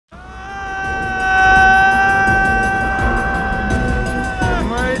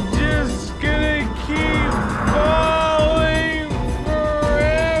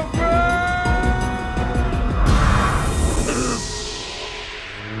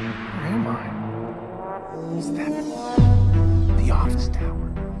Is that the office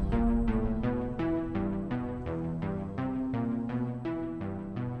tower?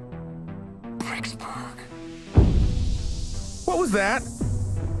 Bricksburg. What was that?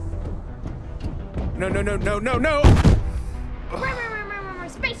 No, no, no, no, no, no!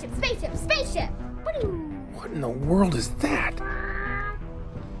 Spaceship, spaceship, spaceship! What in the world is that?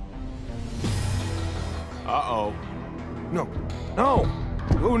 Uh-oh. No. No!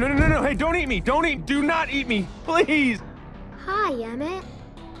 Oh, no, no, no, no! Hey, don't eat me! Don't eat! Do not eat me! Please! Hi, Emmet.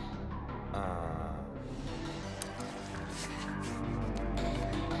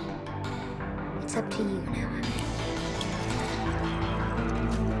 It's up to you now, Emmet.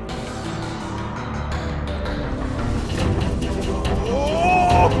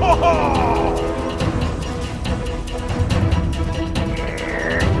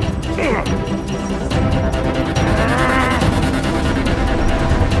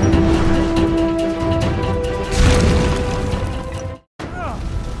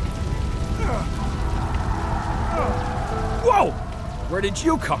 Whoa! Where did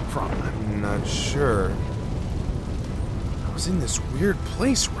you come from? I'm not sure. I was in this weird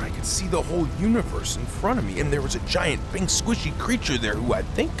place where I could see the whole universe in front of me, and there was a giant, pink, squishy creature there who I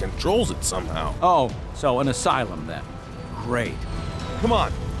think controls it somehow. Oh, so an asylum then. Great. Come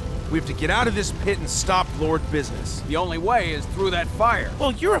on. We have to get out of this pit and stop Lord Business. The only way is through that fire.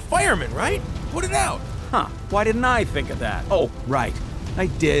 Well, you're a fireman, right? Put it out. Huh, why didn't I think of that? Oh, right. I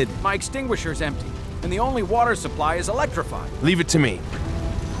did. My extinguisher's empty, and the only water supply is electrified. Leave it to me.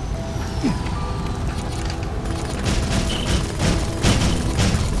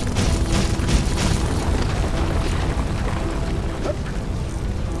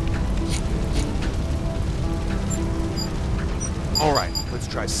 All right, let's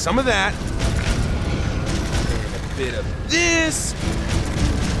try some of that. And a bit of this.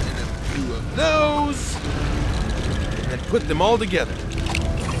 And a few of those. And then put them all together.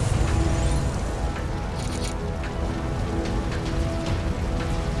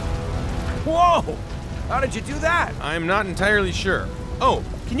 Whoa! How did you do that? I'm not entirely sure. Oh,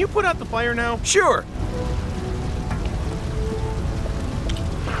 can you put out the fire now? Sure.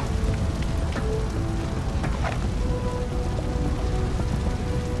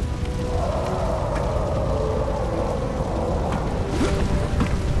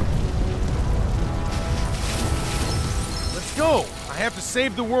 Let's go. I have to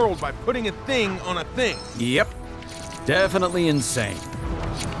save the world by putting a thing on a thing. Yep. Definitely insane.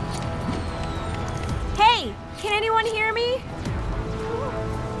 Hey, can anyone hear me?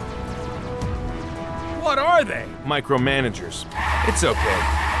 What are they? Micromanagers. It's okay.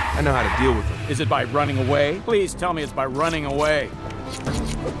 I know how to deal with them. Is it by running away? Please tell me it's by running away.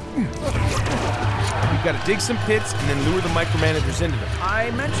 We've got to dig some pits and then lure the micromanagers into them.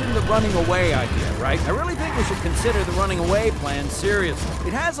 I mentioned the running away idea, right? I really think we should consider the running away plan seriously.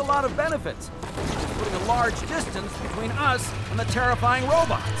 It has a lot of benefits. It's putting a large distance between us and the terrifying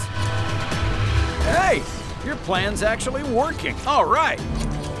robots. Hey, your plan's actually working. All right.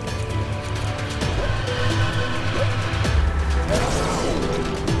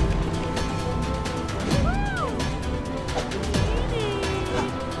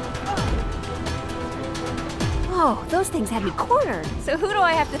 Oh, those things had me cornered. So who do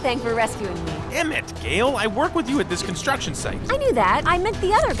I have to thank for rescuing me? Emmet, Gail, I work with you at this construction site. I knew that. I meant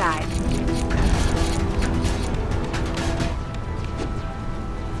the other guy.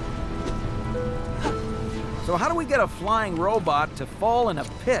 So how do we get a flying robot to fall in a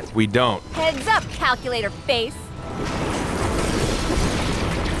pit? We don't. Heads up, calculator face.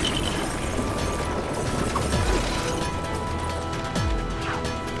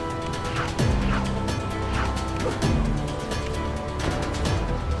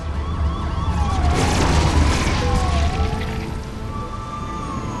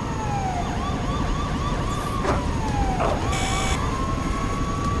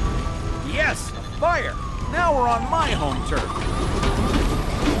 Yes, a fire. Now we're on my home turf.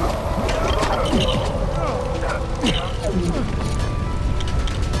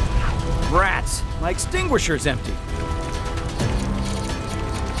 Rats, my extinguisher's empty.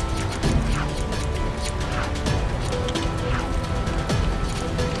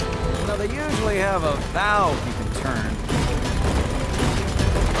 Now they usually have a valve you can turn.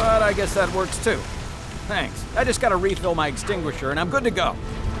 But I guess that works too. Thanks. I just gotta refill my extinguisher and I'm good to go.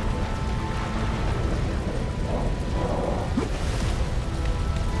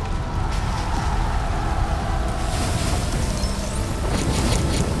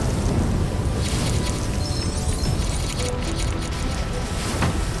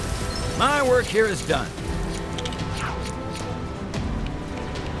 My work here is done.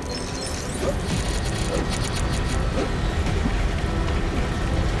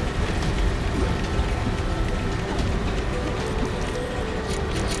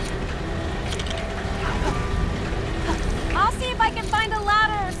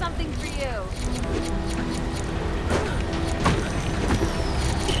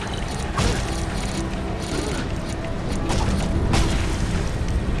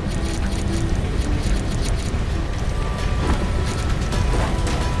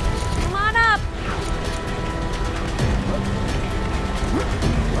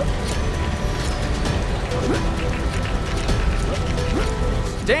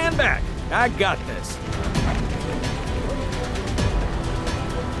 I got this.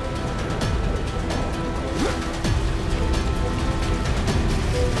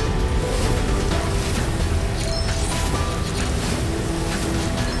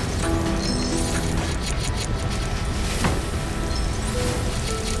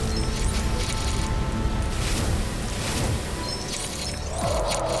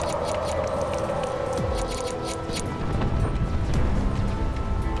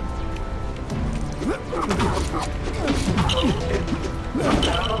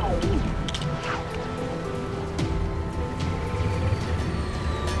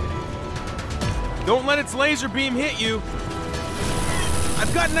 Don't let its laser beam hit you.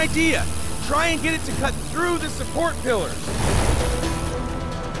 I've got an idea. Try and get it to cut through the support pillars.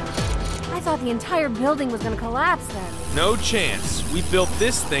 I thought the entire building was gonna collapse then. No chance. We built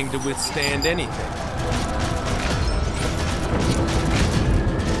this thing to withstand anything.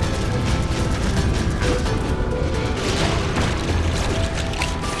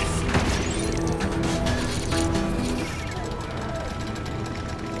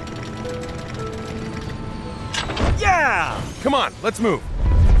 Yeah! Come on, let's move.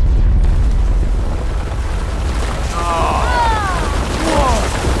 Ow!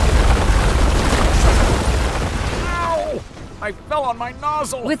 I fell on my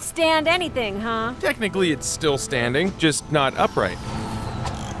nozzle. Withstand anything, huh? Technically, it's still standing, just not upright.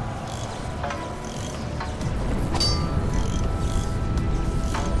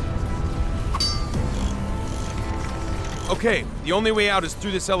 Okay, the only way out is through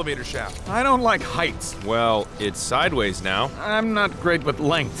this elevator shaft. I don't like heights. Well, it's sideways now. I'm not great with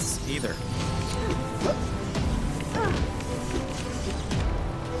lengths either.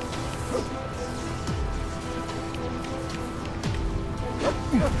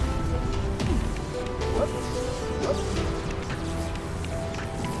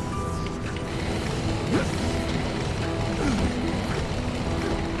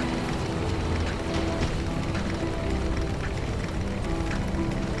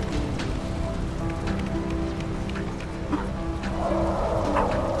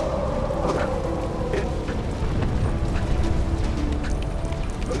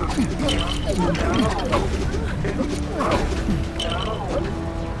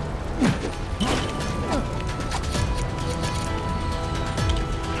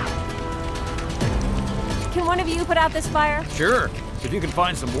 Can one of you put out this fire? Sure, if you can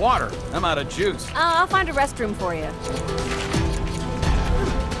find some water. I'm out of juice. I'll find a restroom for you.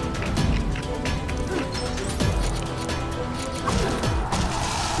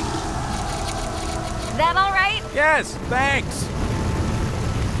 Is that all right? Yes, thanks.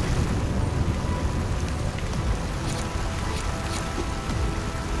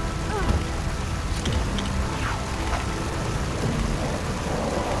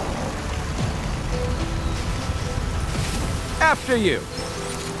 After you.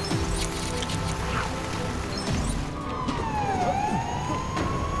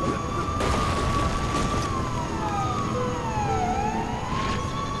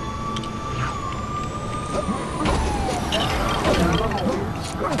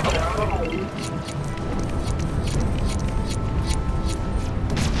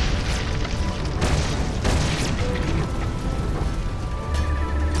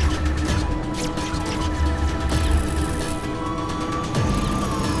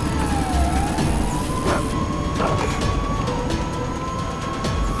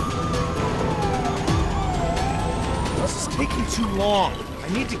 Taking too long. I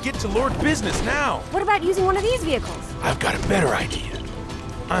need to get to Lord Business now. What about using one of these vehicles? I've got a better idea.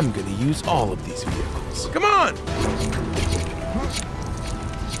 I'm gonna use all of these vehicles. Come on!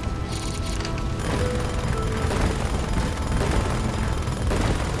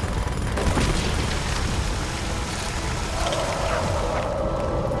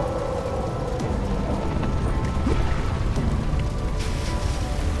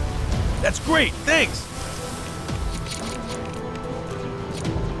 That's great, thanks!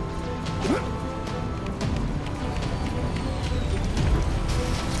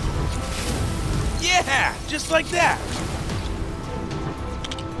 Yeah, just like that.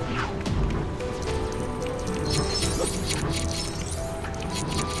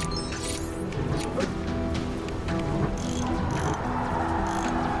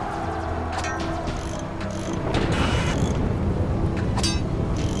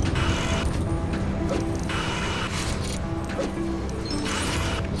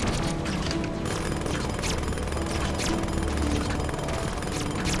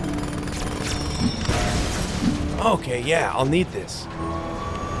 Okay, yeah, I'll need this.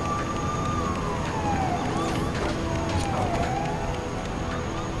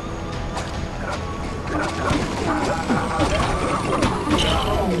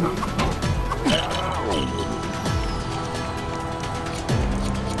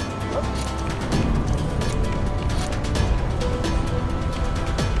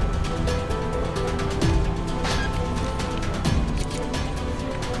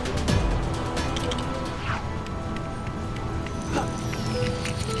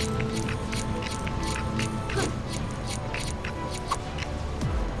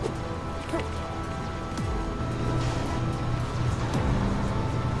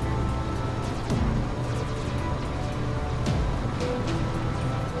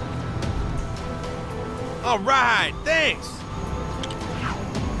 All right, thanks.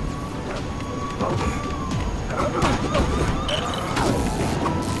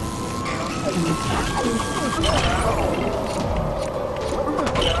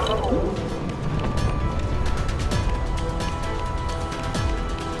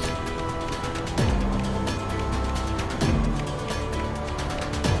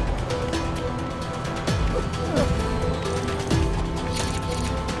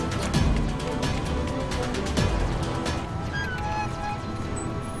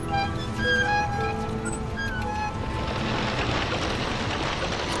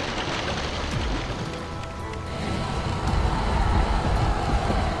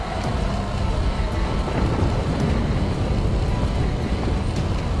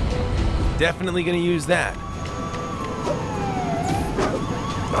 Definitely gonna use that.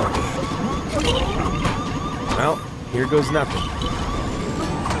 Well, here goes nothing.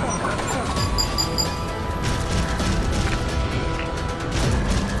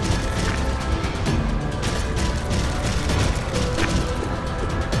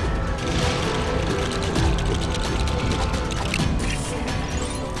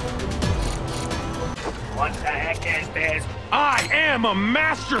 What the heck is this? I am a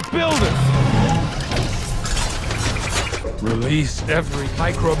master builder! Release every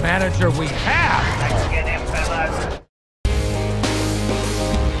micromanager we have! Let's get him, fellas.